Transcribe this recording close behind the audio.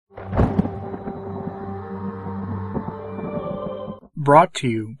Brought to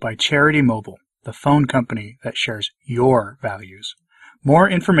you by Charity Mobile, the phone company that shares your values. More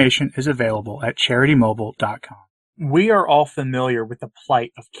information is available at CharityMobile.com. We are all familiar with the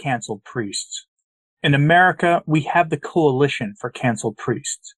plight of canceled priests. In America, we have the Coalition for Canceled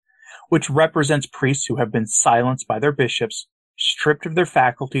Priests, which represents priests who have been silenced by their bishops, stripped of their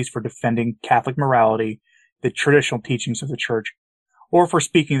faculties for defending Catholic morality, the traditional teachings of the Church, or for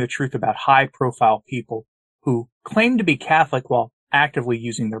speaking the truth about high-profile people who claim to be Catholic while actively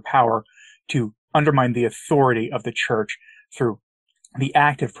using their power to undermine the authority of the Church through the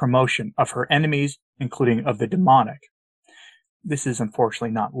active promotion of her enemies, including of the demonic. This is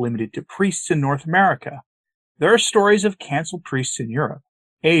unfortunately not limited to priests in North America. There are stories of canceled priests in Europe,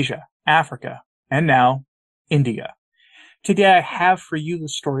 Asia, Africa, and now India. Today I have for you the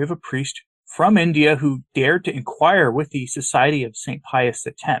story of a priest from India who dared to inquire with the Society of St. Pius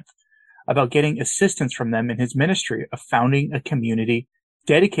X about getting assistance from them in his ministry of founding a community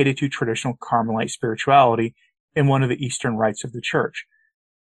dedicated to traditional Carmelite spirituality in one of the Eastern rites of the Church.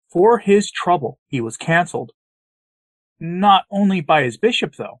 For his trouble, he was canceled. Not only by his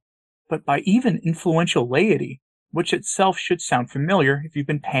bishop, though, but by even influential laity, which itself should sound familiar if you've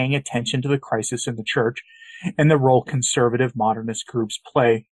been paying attention to the crisis in the Church and the role conservative modernist groups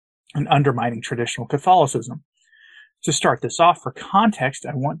play in undermining traditional Catholicism. To start this off, for context,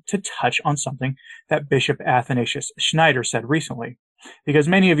 I want to touch on something that Bishop Athanasius Schneider said recently, because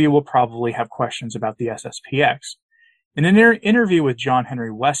many of you will probably have questions about the SSPX. In an interview with John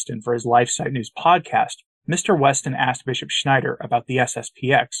Henry Weston for his LifeSite News podcast, Mr. Weston asked Bishop Schneider about the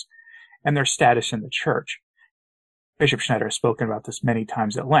SSPX and their status in the Church. Bishop Schneider has spoken about this many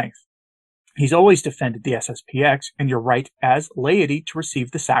times at length. He's always defended the SSPX and your right as laity to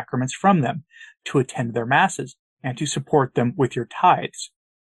receive the sacraments from them, to attend their masses, and to support them with your tithes.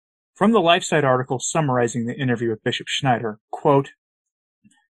 From the LifeSite article summarizing the interview with Bishop Schneider, quote,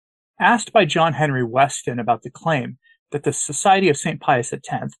 asked by John Henry Weston about the claim that the Society of St. Pius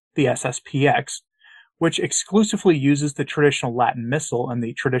X, the SSPX, which exclusively uses the traditional Latin Missal and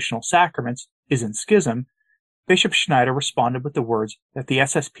the traditional sacraments, is in schism, Bishop Schneider responded with the words that the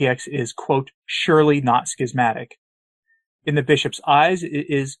SSPX is, quote, surely not schismatic. In the bishop's eyes, it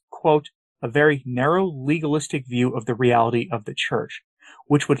is, quote, a very narrow legalistic view of the reality of the Church,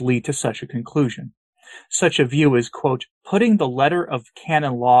 which would lead to such a conclusion. Such a view is, quote, putting the letter of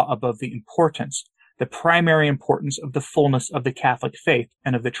canon law above the importance, the primary importance of the fullness of the Catholic faith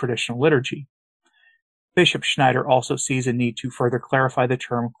and of the traditional liturgy. Bishop Schneider also sees a need to further clarify the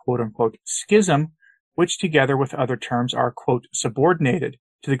term, quote-unquote, schism, which together with other terms are, quote, subordinated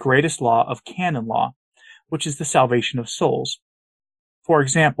to the greatest law of canon law, which is the salvation of souls. For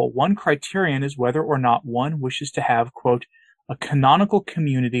example, one criterion is whether or not one wishes to have, quote, a canonical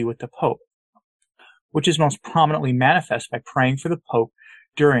community with the Pope, which is most prominently manifest by praying for the Pope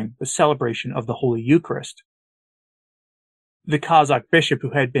during the celebration of the Holy Eucharist. The Kazakh bishop, who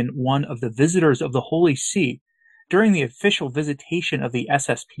had been one of the visitors of the Holy See during the official visitation of the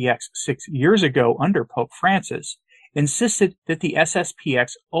SSPX 6 years ago under Pope Francis, insisted that the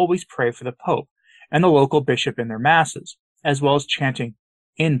SSPX always pray for the Pope and the local bishop in their masses, as well as chanting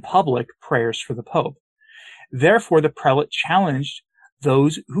in public prayers for the Pope. Therefore, the prelate challenged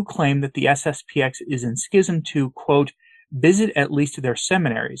those who claim that the SSPX is in schism to, quote, visit at least their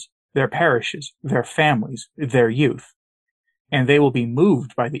seminaries, their parishes, their families, their youth, and they will be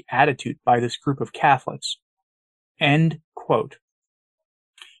moved by the attitude by this group of Catholics. End quote.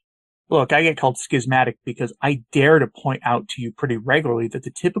 Look, I get called schismatic because I dare to point out to you pretty regularly that the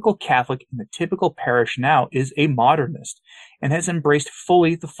typical Catholic in the typical parish now is a modernist and has embraced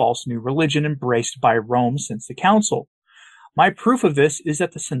fully the false new religion embraced by Rome since the Council. My proof of this is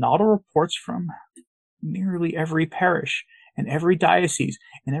that the synodal reports from nearly every parish and every diocese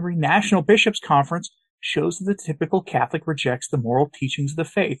and every national bishops' conference shows that the typical Catholic rejects the moral teachings of the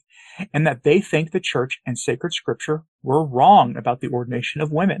faith and that they think the Church and sacred scripture were wrong about the ordination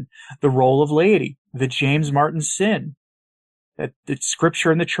of women, the role of laity, the James Martin sin, that the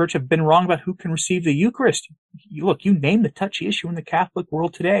scripture and the Church have been wrong about who can receive the Eucharist. Look, you name the touchy issue in the Catholic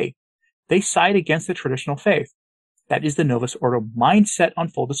world today. They side against the traditional faith. That is the Novus Ordo mindset on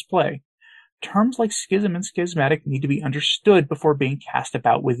full display. Terms like schism and schismatic need to be understood before being cast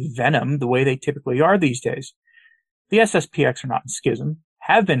about with venom the way they typically are these days. The SSPX are not in schism,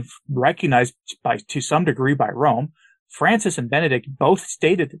 have been recognized to some degree by Rome. Francis and Benedict both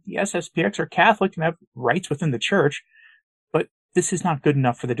stated that the SSPX are Catholic and have rights within the Church, but this is not good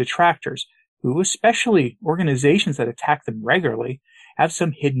enough for the detractors, who, especially organizations that attack them regularly, have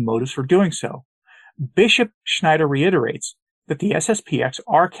some hidden motives for doing so. Bishop Schneider reiterates that the SSPX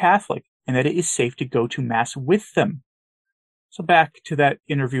are Catholic and that it is safe to go to Mass with them. So back to that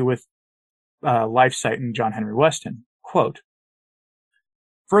interview with LifeSite and John Henry Weston. Quote,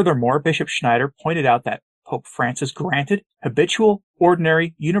 furthermore, Bishop Schneider pointed out that Pope Francis granted habitual,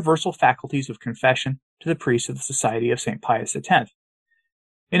 ordinary, universal faculties of confession to the priests of the Society of St. Pius X.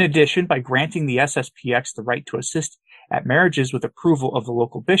 In addition, by granting the SSPX the right to assist at marriages with approval of the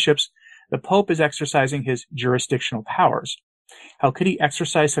local bishops, the Pope is exercising his jurisdictional powers. How could he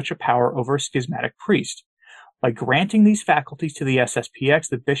exercise such a power over a schismatic priest? By granting these faculties to the SSPX,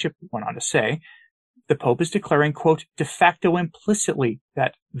 the bishop went on to say, the Pope is declaring, quote, de facto implicitly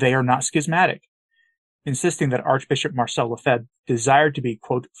that they are not schismatic, insisting that Archbishop Marcel Lefebvre desired to be,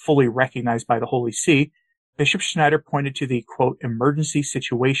 quote, fully recognized by the Holy See. Bishop Schneider pointed to the, quote, emergency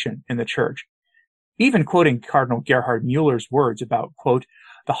situation in the church, even quoting Cardinal Gerhard Mueller's words about, quote,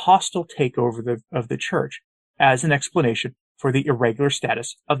 the hostile takeover of the church as an explanation for the irregular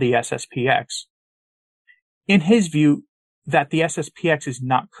status of the SSPX. In his view, that the SSPX is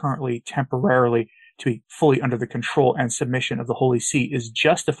not currently temporarily to be fully under the control and submission of the Holy See is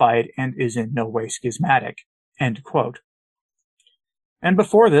justified and is in no way schismatic, end quote. And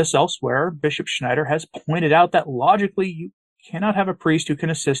before this, elsewhere, Bishop Schneider has pointed out that logically you cannot have a priest who can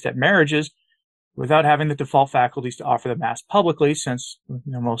assist at marriages without having the default faculties to offer the Mass publicly, since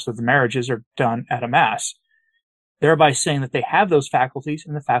most of the marriages are done at a Mass, thereby saying that they have those faculties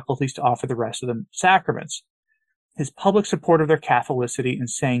and the faculties to offer the rest of the sacraments. His public support of their Catholicity and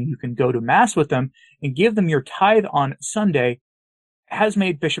saying you can go to Mass with them and give them your tithe on Sunday has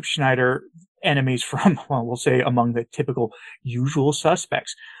made Bishop Schneider enemies from, well, we'll say among the typical usual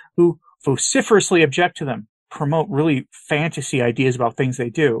suspects who vociferously object to them, promote really fantasy ideas about things they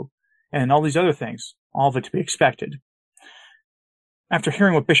do, and all these other things, all of it to be expected. After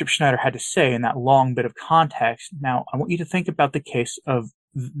hearing what Bishop Schneider had to say in that long bit of context, now I want you to think about the case of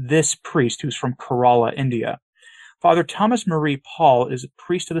this priest who's from Kerala, India. Father Thomas Marie Paul is a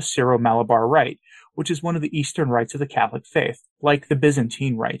priest of the Syro-Malabar Rite, which is one of the Eastern rites of the Catholic faith, like the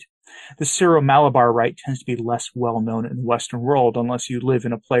Byzantine Rite. The Syro-Malabar Rite tends to be less well known in the Western world unless you live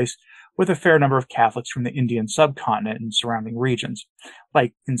in a place with a fair number of Catholics from the Indian subcontinent and surrounding regions,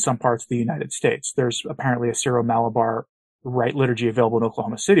 like in some parts of the United States. There's apparently a Syro-Malabar Rite liturgy available in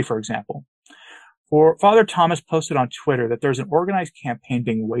Oklahoma City, for example. Or Father Thomas posted on Twitter that there's an organized campaign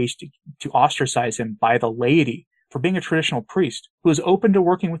being waged to ostracize him by the laity for being a traditional priest who is open to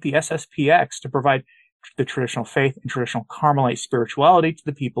working with the SSPX to provide the traditional faith and traditional Carmelite spirituality to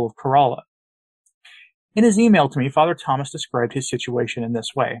the people of Kerala. In his email to me, Father Thomas described his situation in this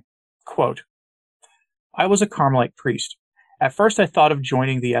way, quote, I was a Carmelite priest. At first I thought of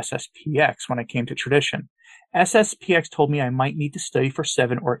joining the SSPX when I came to tradition. SSPX told me I might need to study for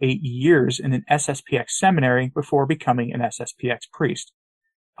 7 or 8 years in an SSPX seminary before becoming an SSPX priest.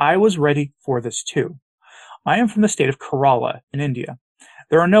 I was ready for this too. I am from the state of Kerala in India.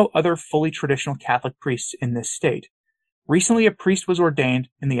 There are no other fully traditional Catholic priests in this state. Recently, a priest was ordained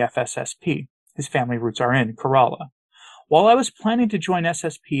in the FSSP. His family roots are in Kerala. While I was planning to join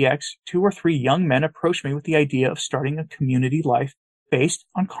SSPX, 2 or 3 young men approached me with the idea of starting a community life based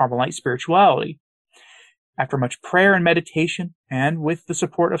on Carmelite spirituality. After much prayer and meditation, and with the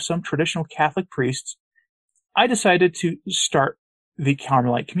support of some traditional Catholic priests, I decided to start the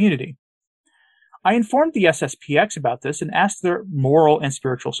Carmelite community. I informed the SSPX about this and asked their moral and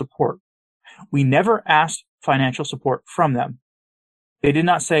spiritual support. We never asked financial support from them. They did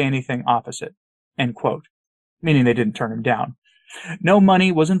not say anything opposite, end quote, meaning they didn't turn him down. No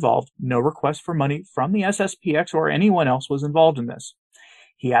money was involved. No request for money from the SSPX or anyone else was involved in this.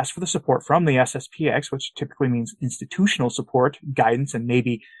 He asked for the support from the SSPX, which typically means institutional support, guidance, and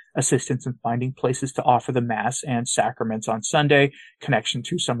maybe assistance in finding places to offer the Mass and sacraments on Sunday, connection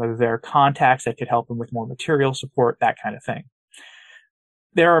to some of their contacts that could help them with more material support, that kind of thing.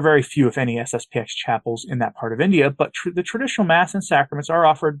 There are very few, if any, SSPX chapels in that part of India, but the traditional Mass and sacraments are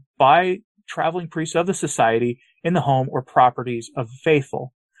offered by traveling priests of the society in the home or properties of the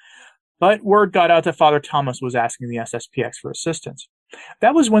faithful. But word got out that Father Thomas was asking the SSPX for assistance.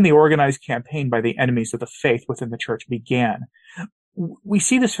 That was when the organized campaign by the enemies of the faith within the church began. We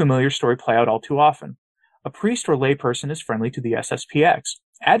see this familiar story play out all too often. A priest or layperson is friendly to the SSPX,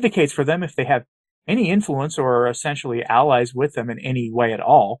 advocates for them if they have any influence or are essentially allies with them in any way at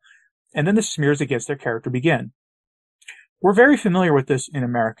all, and then the smears against their character begin. We're very familiar with this in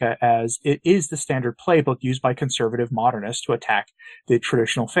America, as it is the standard playbook used by conservative modernists to attack the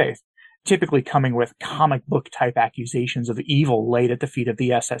traditional faith, typically coming with comic book type accusations of evil laid at the feet of the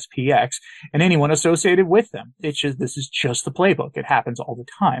SSPX and anyone associated with them. This is just the playbook. It happens all the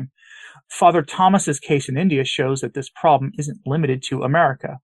time. Father Thomas's case in India shows that this problem isn't limited to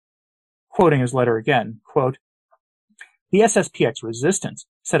America. Quoting his letter again, quote, The SSPX resistance,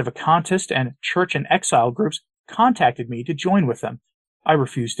 sedevacantist and church in exile groups contacted me to join with them. I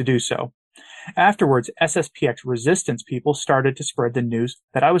refused to do so. Afterwards, SSPX resistance people started to spread the news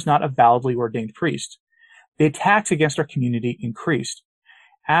that I was not a validly ordained priest. The attacks against our community increased.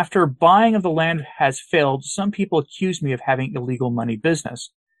 After buying of the land has failed, some people accused me of having illegal money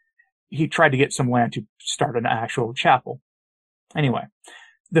business. He tried to get some land to start an actual chapel. Anyway,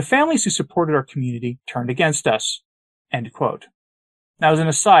 the families who supported our community turned against us. End quote. Now, as an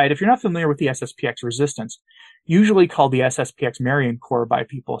aside, if you're not familiar with the SSPX resistance, usually called the SSPX Marian Corps by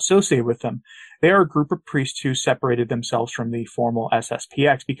people associated with them, they are a group of priests who separated themselves from the formal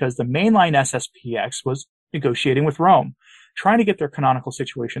SSPX because the mainline SSPX was negotiating with Rome, trying to get their canonical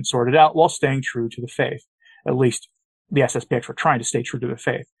situation sorted out while staying true to the faith. At least the SSPX were trying to stay true to the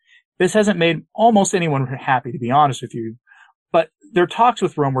faith. This hasn't made almost anyone happy, to be honest with you, but their talks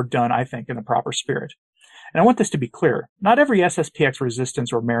with Rome were done, I think, in the proper spirit. And I want this to be clear. Not every SSPX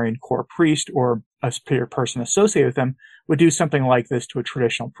resistance or Marian Corps priest or a superior person associated with them would do something like this to a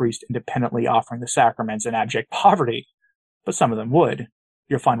traditional priest independently offering the sacraments in abject poverty. But some of them would.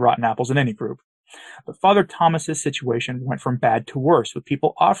 You'll find rotten apples in any group. But Father Thomas's situation went from bad to worse, with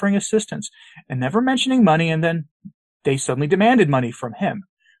people offering assistance and never mentioning money, and then they suddenly demanded money from him.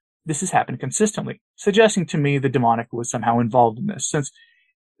 This has happened consistently, suggesting to me the demonic was somehow involved in this, since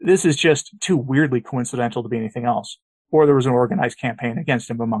this is just too weirdly coincidental to be anything else, or there was an organized campaign against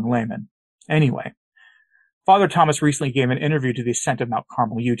him among laymen. Anyway, Father Thomas recently gave an interview to the Ascent of Mount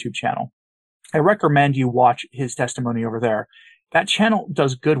Carmel YouTube channel. I recommend you watch his testimony over there. That channel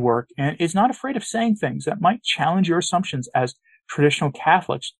does good work and is not afraid of saying things that might challenge your assumptions as traditional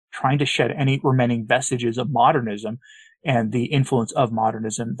Catholics trying to shed any remaining vestiges of modernism and the influence of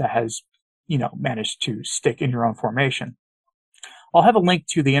modernism that has, managed to stick in your own formation. I'll have a link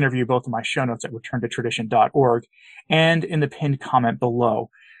to the interview both in my show notes at returntotradition.org and in the pinned comment below.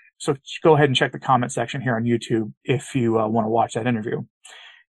 So go ahead and check the comment section here on YouTube if you want to watch that interview.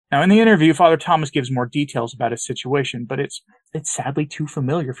 Now, in the interview, Father Thomas gives more details about his situation, but it's sadly too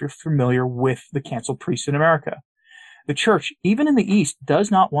familiar if you're familiar with the canceled priests in America. The Church, even in the East, does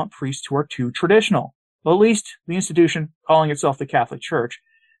not want priests who are too traditional. Well, at least the institution calling itself the Catholic Church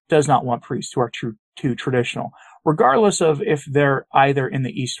does not want priests who are too traditional, regardless of if they're either in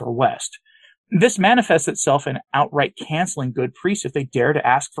the East or West. This manifests itself in outright canceling good priests if they dare to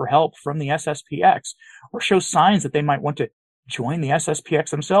ask for help from the SSPX or show signs that they might want to join the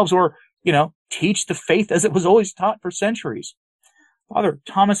SSPX themselves or, teach the faith as it was always taught for centuries. Father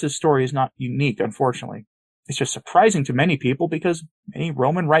Thomas's story is not unique, unfortunately. It's just surprising to many people because many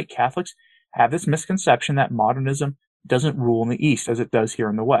Roman Rite Catholics have this misconception that modernism doesn't rule in the East as it does here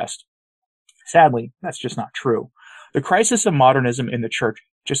in the West. Sadly, that's just not true. The crisis of modernism in the Church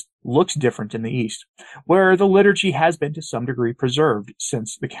just looks different in the East, where the liturgy has been to some degree preserved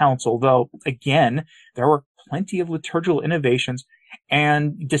since the Council, though, again, there were plenty of liturgical innovations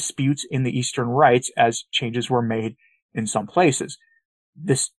and disputes in the Eastern rites as changes were made in some places.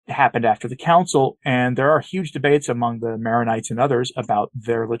 This happened after the Council, and there are huge debates among the Maronites and others about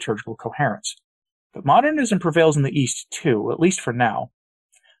their liturgical coherence. But modernism prevails in the East too, at least for now.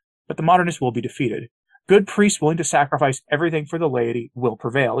 But the modernists will be defeated. Good priests willing to sacrifice everything for the laity will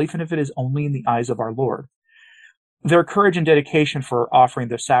prevail, even if it is only in the eyes of our Lord. Their courage and dedication for offering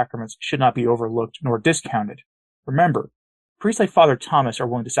the sacraments should not be overlooked nor discounted. Remember, priests like Father Thomas are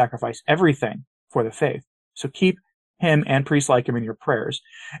willing to sacrifice everything for the faith. So keep him and priests like him in your prayers,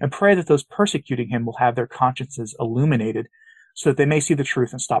 and pray that those persecuting him will have their consciences illuminated so that they may see the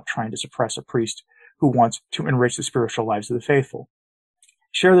truth and stop trying to suppress a priest who wants to enrich the spiritual lives of the faithful.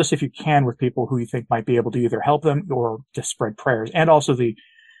 Share this if you can with people who you think might be able to either help them or to spread prayers. And also the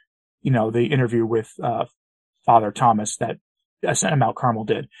interview with Father Thomas that Ascent of Mount Carmel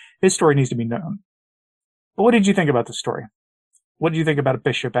did. His story needs to be known. But what did you think about the story? What did you think about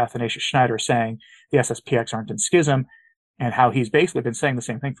Bishop Athanasius Schneider saying the SSPX aren't in schism, and how he's basically been saying the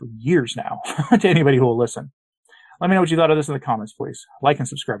same thing for years now to anybody who will listen? Let me know what you thought of this in the comments, please. Like and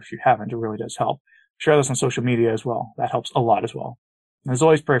subscribe if you haven't. It really does help. Share this on social media as well. That helps a lot as well. And as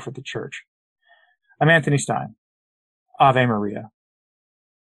always, pray for the Church. I'm Anthony Stein. Ave Maria.